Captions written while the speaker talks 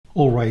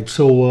All right,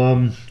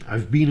 so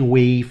I've been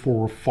away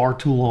for far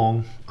too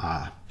long.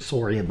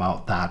 Sorry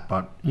about that,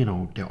 but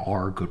there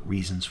are good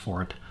reasons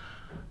for it.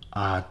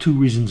 Two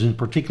reasons in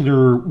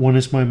particular. One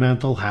is my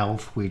mental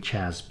health, which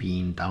has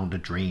been down the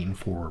drain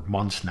for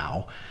months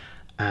now.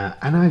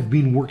 And I've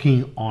been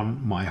working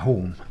on my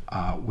home,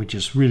 which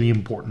is really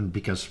important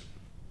because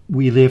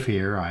we live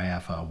here. I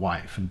have a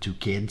wife and two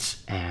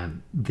kids,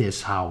 and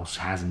this house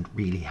hasn't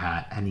really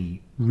had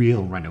any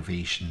real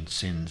renovation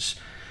since,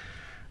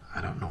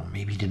 I don't know,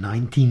 maybe the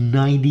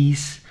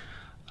 1990s.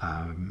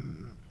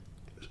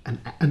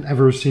 And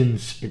ever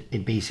since,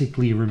 it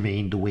basically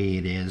remained the way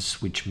it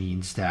is, which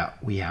means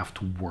that we have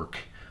to work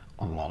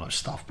on a lot of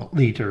stuff. But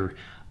later,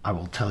 I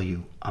will tell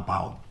you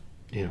about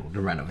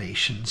the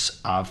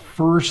renovations.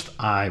 First,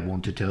 I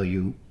want to tell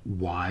you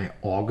why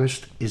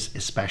August is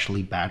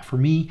especially bad for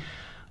me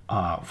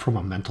from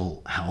a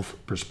mental health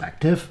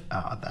perspective.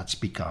 That's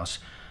because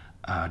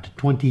the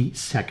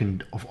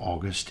 22nd of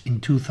August in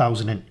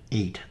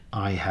 2008,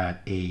 I had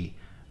a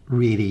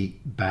really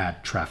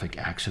bad traffic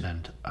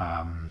accident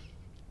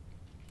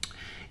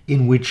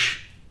in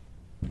which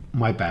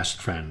my best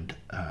friend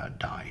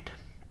died.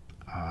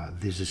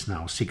 This is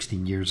now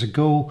 16 years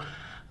ago,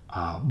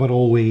 but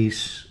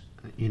always,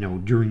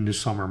 during the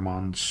summer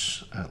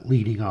months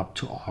leading up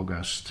to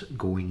August,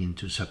 going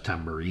into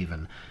September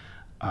even,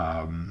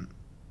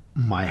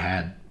 my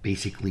head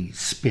basically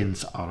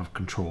spins out of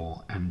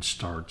control and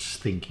starts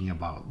thinking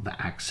about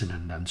the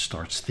accident and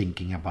starts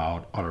thinking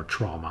about other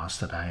traumas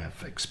that I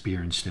have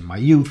experienced in my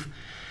youth.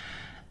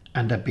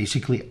 And that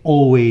basically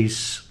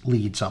always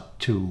leads up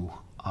to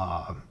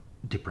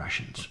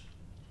depressions.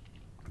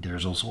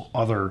 There's also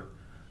other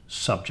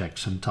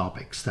subjects and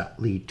topics that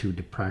lead to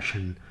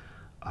depression,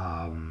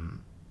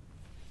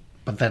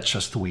 but that's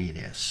just the way it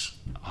is.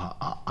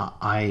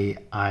 I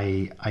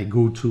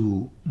go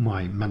to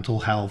my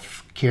mental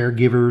health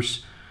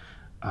caregivers.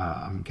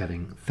 I'm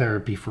getting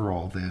therapy for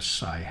all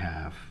this. I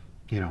have,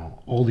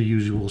 all the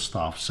usual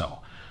stuff. So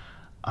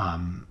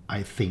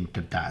I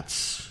think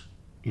that's,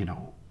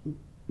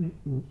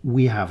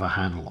 we have a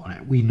handle on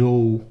it. We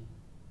know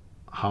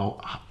how,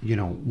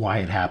 why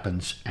it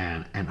happens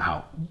and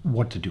how,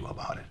 what to do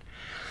about it.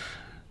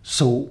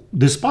 So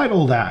despite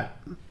all that,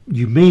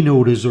 you may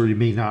notice or you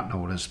may not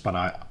notice,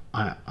 but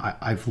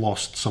I've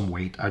lost some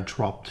weight. I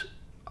dropped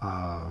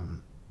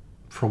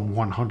from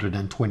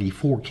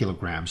 124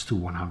 kilograms to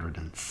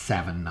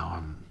 107. Now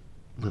I'm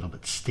a little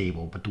bit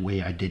stable, but the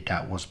way I did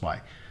that was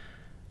by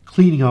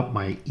cleaning up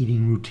my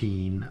eating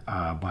routine,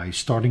 by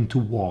starting to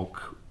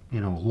walk,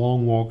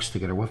 long walks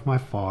together with my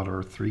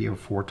father 3 or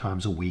 4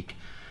 times a week,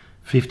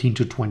 15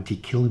 to 20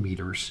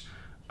 kilometers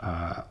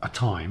a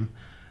time.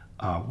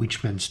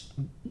 Which means,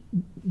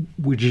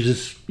 which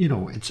is,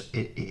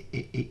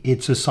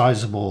 it's a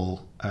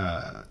sizable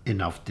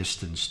enough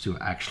distance to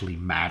actually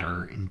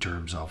matter in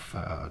terms of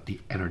the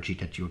energy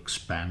that you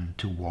expend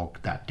to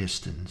walk that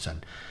distance.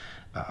 And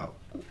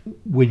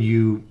when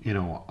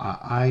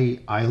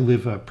I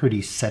live a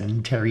pretty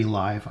sedentary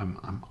life.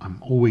 I'm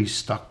always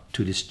stuck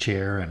to this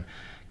chair, and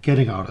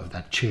getting out of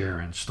that chair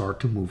and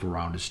start to move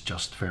around is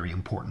just very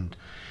important.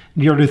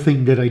 The other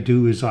thing that I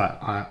do is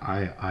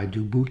I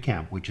do boot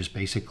camp, which is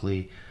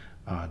basically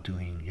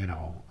doing,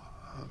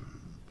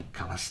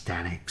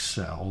 calisthenics,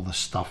 all the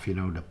stuff,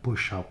 the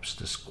push-ups,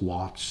 the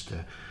squats,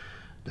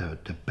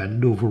 the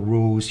bend over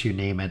rows, you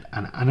name it.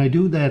 And I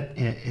do that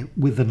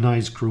with a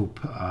nice group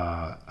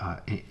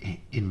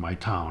in my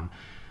town.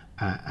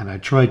 And I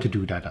try to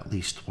do that at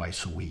least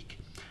twice a week,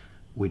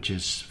 which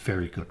is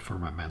very good for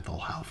my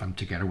mental health. I'm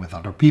together with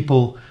other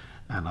people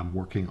and I'm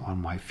working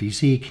on my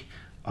physique,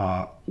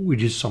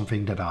 which is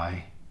something that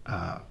I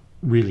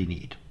really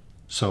need.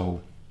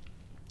 So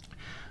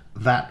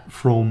that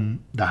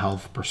from the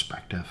health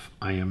perspective,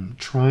 I am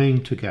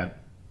trying to get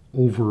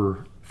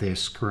over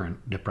this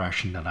current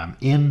depression that I'm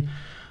in.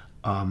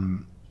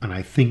 And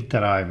I think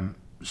that I'm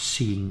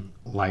seeing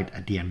light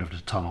at the end of the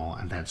tunnel,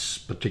 and that's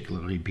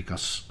particularly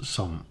because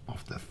some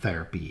of the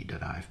therapy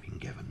that I've been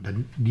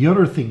given. The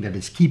other thing that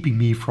is keeping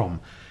me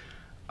from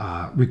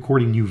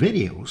recording new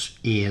videos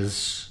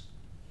is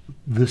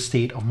the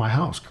state of my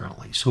house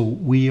currently. So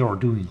we are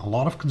doing a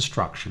lot of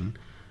construction.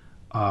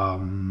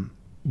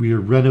 We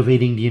are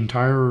renovating the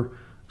entire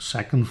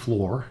second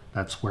floor.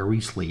 That's where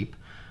we sleep.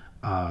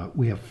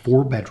 We have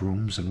 4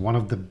 bedrooms, and one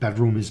of the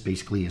bedroom is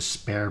basically a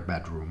spare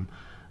bedroom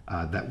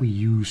that we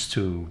use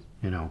to,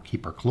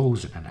 keep our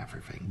clothes in and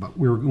everything. But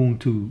we're going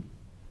to,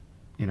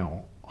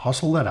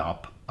 hustle that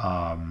up.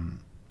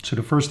 So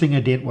the first thing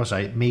I did was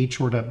I made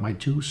sure that my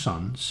 2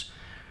 sons,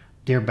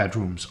 their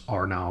bedrooms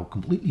are now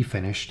completely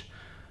finished.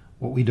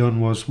 What we done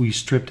was we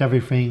stripped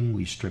everything.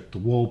 We stripped the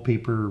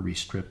wallpaper. We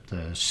stripped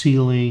the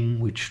ceiling,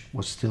 which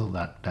was still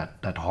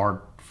that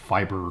hard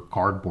fiber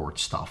cardboard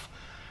stuff,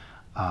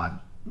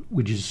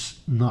 which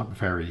is not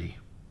very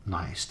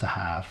nice to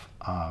have.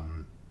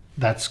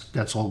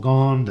 That's all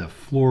gone. The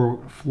floor.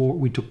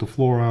 We took the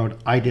floor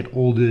out. I did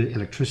all the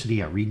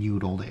electricity. I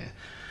renewed all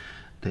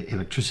the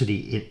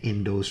electricity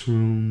in those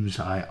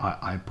rooms.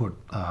 I put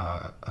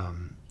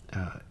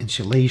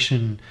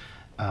insulation.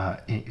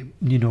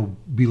 you know,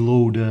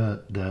 below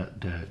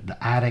the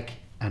attic,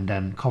 and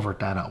then covered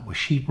that up with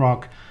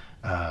sheetrock,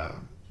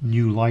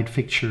 new light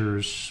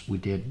fixtures. We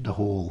did the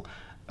whole,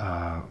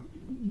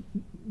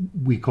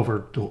 we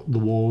covered the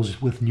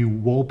walls with new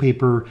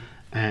wallpaper,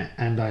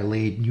 and I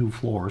laid new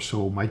floors.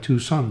 So my two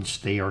sons,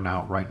 they are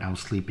now right now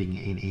sleeping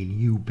in a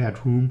new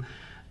bedroom.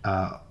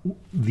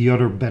 The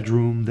other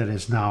bedroom that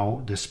is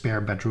now the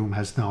spare bedroom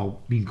has now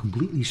been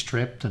completely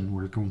stripped, and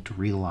we're going to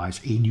realize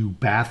a new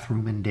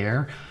bathroom in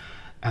there.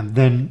 And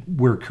then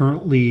we're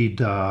currently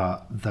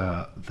the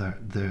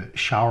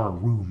shower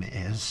room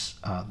is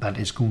that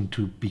is going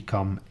to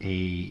become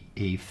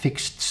a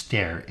fixed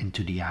stair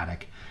into the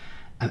attic.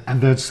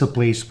 And that's the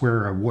place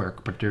where I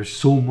work, but there's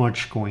so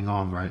much going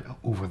on right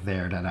over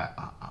there that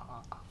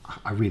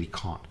I really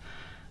can't.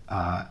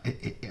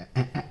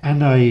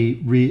 And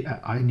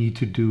I need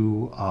to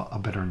do a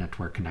better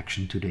network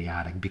connection to the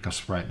attic,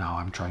 because right now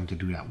I'm trying to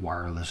do that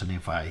wireless, and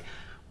if I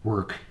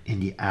work in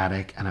the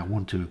attic and I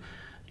want to,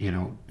 you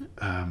know,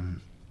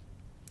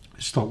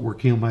 start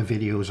working on my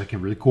videos, I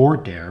can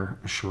record there,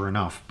 sure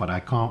enough, but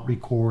I can't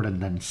record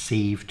and then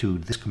save to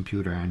this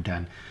computer and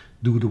then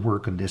do the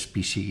work on this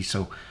PC.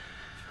 So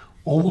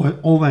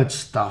all that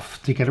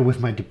stuff together with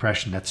my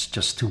depression, that's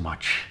just too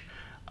much,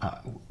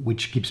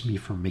 which keeps me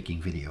from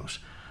making videos.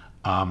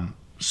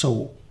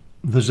 So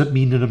does that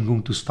mean that I'm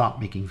going to stop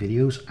making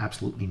videos?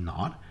 Absolutely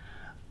not.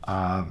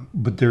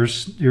 But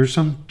there's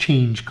some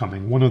change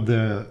coming. One of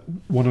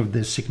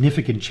the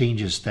significant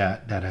changes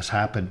that has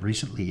happened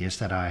recently is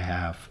that I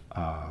have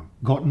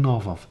gotten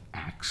off of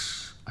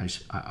X.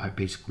 I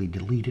basically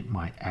deleted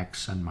my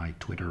X and my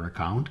Twitter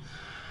account.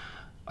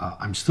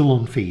 I'm still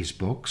on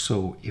Facebook,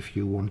 so if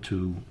you want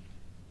to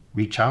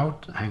reach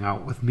out, hang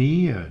out with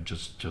me,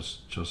 just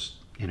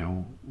you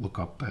know, look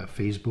up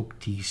Facebook,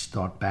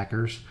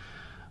 tees.backers.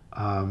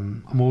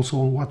 I'm also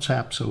on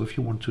WhatsApp, so if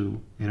you want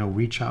to, you know,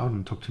 reach out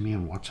and talk to me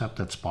on WhatsApp,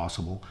 that's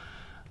possible.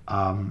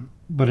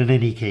 But in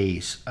any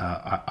case,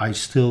 I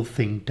still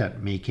think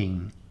that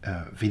making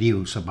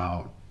videos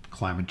about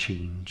climate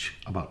change,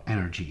 about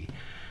energy,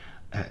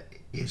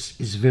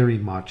 is very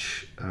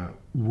much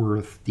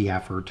worth the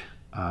effort,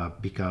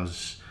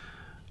 because,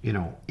 you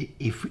know,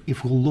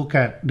 if we look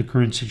at the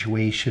current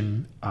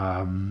situation,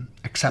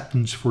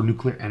 acceptance for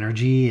nuclear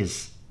energy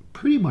is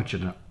pretty much at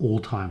an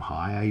all-time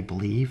high, I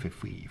believe.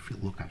 If we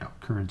look at our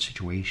current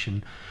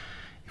situation,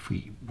 if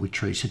we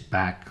trace it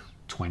back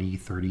 20,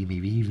 30,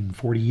 maybe even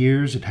 40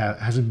 years, it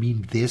hasn't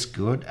been this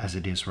good as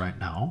it is right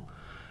now.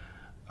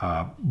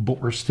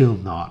 But we're still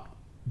not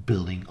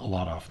building a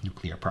lot of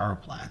nuclear power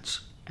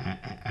plants,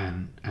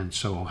 and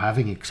so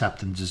having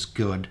acceptance is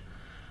good.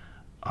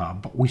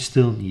 But we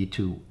still need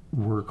to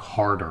work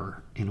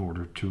harder in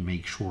order to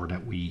make sure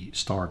that we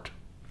start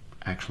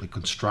actually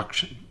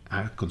construction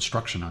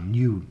on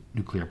new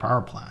nuclear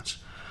power plants.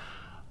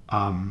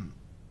 I'm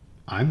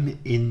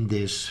in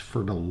this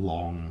for the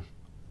long,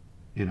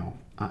 you know,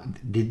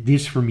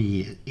 this for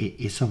me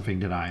is something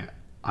that I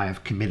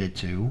have committed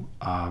to.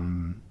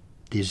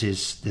 This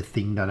is the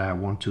thing that I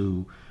want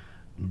to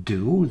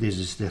do. This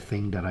is the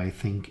thing that I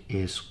think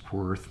is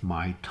worth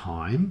my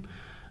time.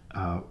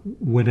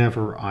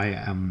 Whenever I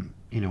am,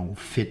 you know,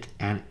 fit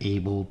and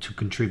able to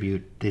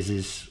contribute, this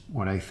is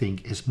what I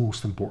think is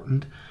most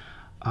important.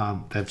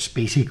 That's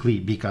basically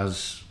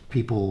because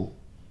people,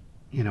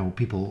 you know,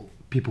 people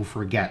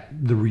forget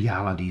the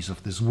realities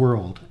of this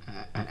world,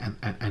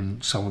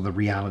 and some of the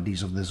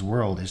realities of this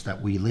world is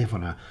that we live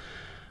on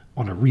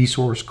a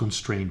resource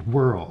constrained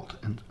world,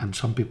 and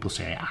some people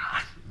say,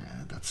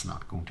 that's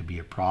not going to be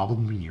a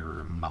problem,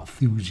 you're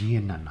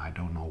Malthusian, and I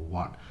don't know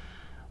what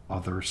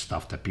other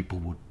stuff that people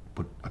would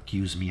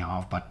accuse me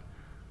of. But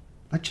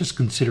let's just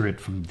consider it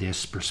from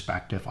this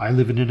perspective. I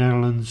live in the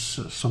Netherlands.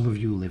 Some of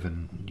you live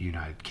in the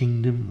United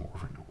Kingdom,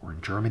 or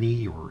in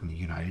Germany, or in the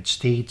United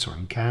States, or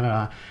in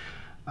Canada.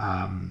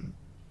 And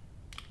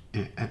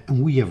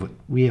we have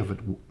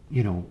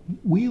you know,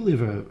 we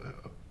live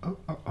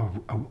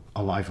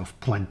a life of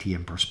plenty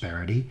and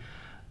prosperity.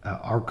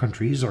 Our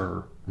countries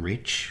are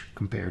rich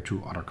compared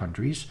to other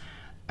countries,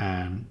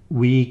 and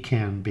we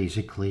can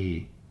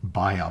basically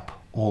buy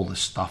up all the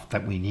stuff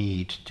that we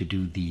need to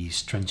do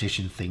these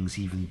transition things,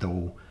 even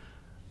though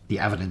the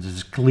evidence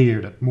is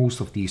clear that most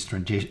of these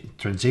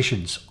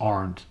transitions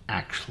aren't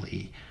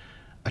actually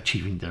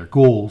achieving their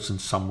goals, and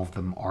some of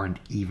them aren't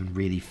even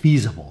really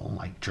feasible,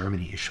 like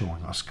Germany is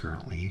showing us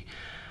currently.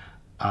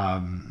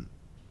 And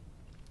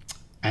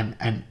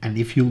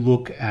if you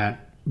look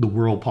at the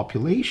world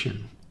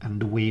population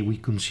and the way we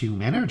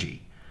consume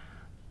energy,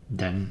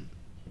 then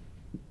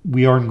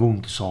we aren't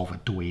going to solve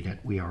it the way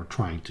that we are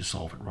trying to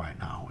solve it right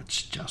now.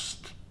 It's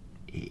just,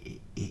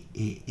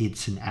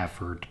 it's an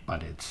effort,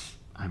 but it's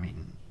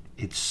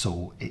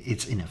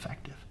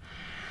ineffective.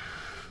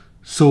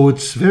 So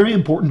it's very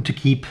important to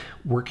keep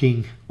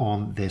working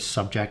on this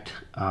subject.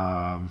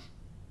 I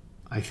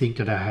think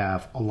that I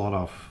have a lot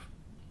of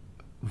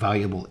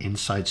valuable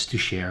insights to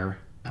share,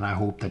 and I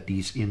hope that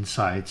these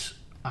insights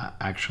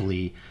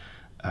actually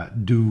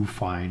do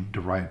find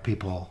the right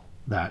people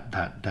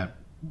that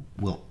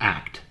will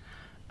act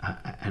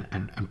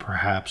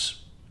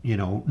perhaps,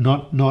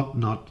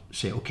 not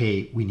say,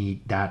 okay, we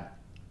need that,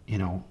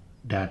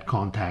 that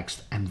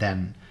context, and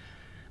then,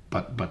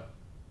 but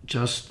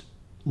just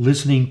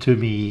listening to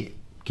me,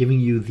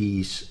 giving you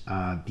these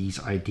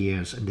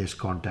ideas in this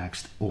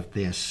context of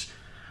this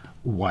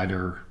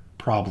wider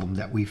problem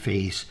that we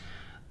face.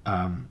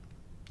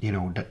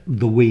 That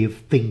the way of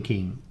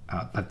thinking,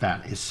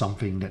 that is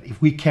something that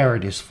if we carry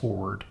this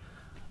forward,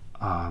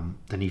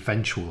 then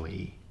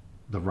eventually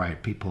the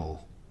right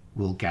people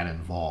will get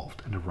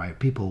involved, and the right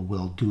people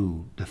will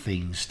do the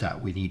things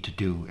that we need to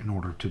do in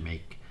order to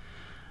make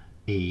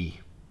a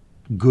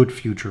good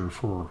future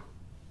for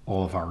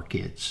all of our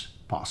kids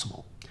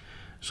possible.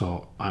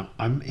 So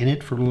I'm in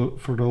it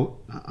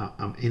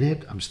I'm in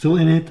it. I'm still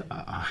in it,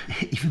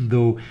 even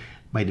though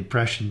my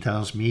depression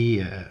tells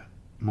me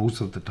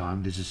most of the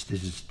time this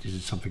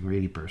is something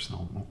really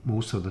personal.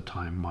 Most of the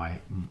time,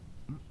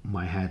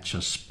 my head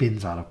just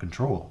spins out of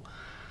control.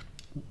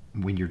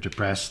 When you're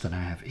depressed, and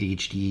I have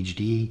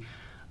ADHD,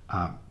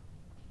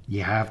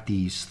 you have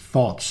these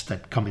thoughts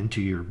that come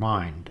into your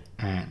mind,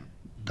 and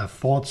the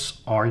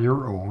thoughts are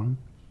your own,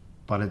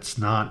 but it's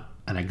not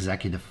an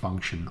executive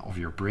function of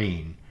your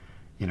brain.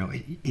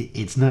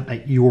 It's not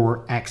that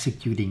you're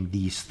executing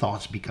these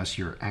thoughts because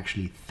you're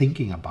actually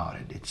thinking about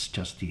it. It's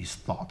just these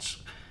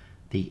thoughts.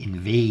 They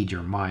invade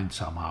your mind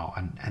somehow,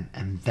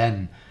 and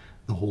then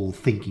the whole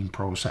thinking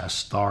process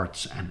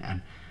starts.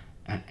 And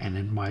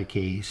in my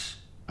case,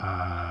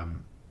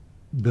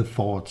 the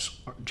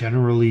thoughts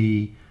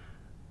generally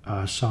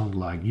sound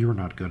like you're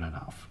not good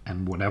enough,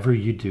 and whatever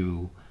you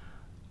do,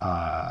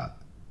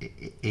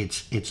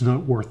 it's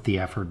not worth the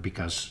effort,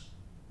 because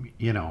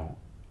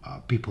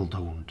people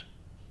don't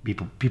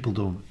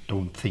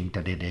think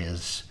that it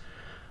is.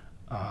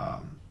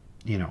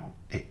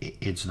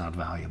 It's not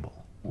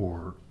valuable,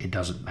 or it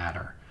doesn't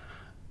matter.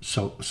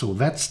 So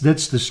that's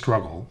the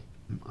struggle.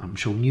 I'm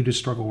showing you the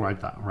struggle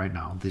right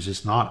now. This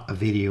is not a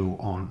video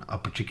on a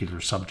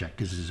particular subject.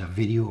 This is a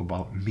video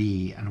about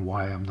me and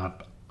why I'm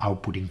not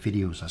outputting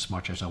videos as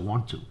much as I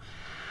want to.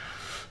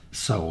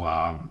 So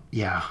I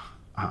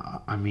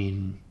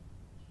mean,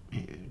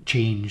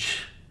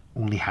 change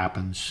only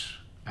happens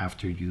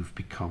after you've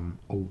become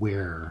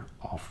aware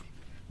of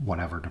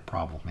whatever the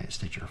problem is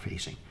that you're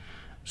facing.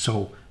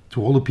 So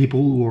to all the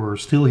people who are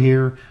still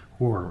here,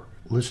 who are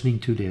listening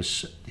to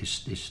this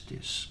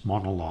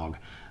monologue,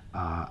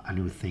 and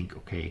who think,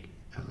 okay,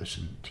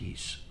 listen,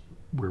 Tees,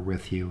 we're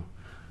with you.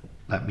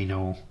 Let me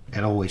know.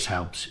 It always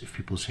helps if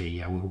people say,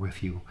 yeah, we're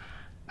with you.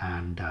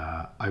 And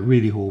I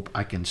really hope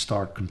I can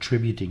start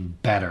contributing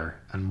better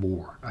and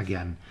more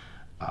again.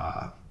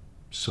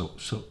 So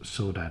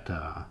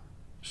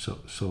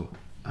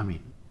I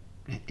mean,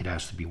 it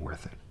has to be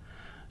worth it.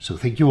 So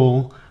thank you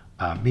all.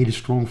 May the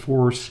strong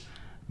force,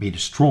 may the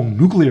strong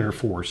nuclear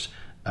force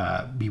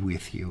be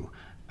with you.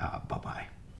 Bye-bye.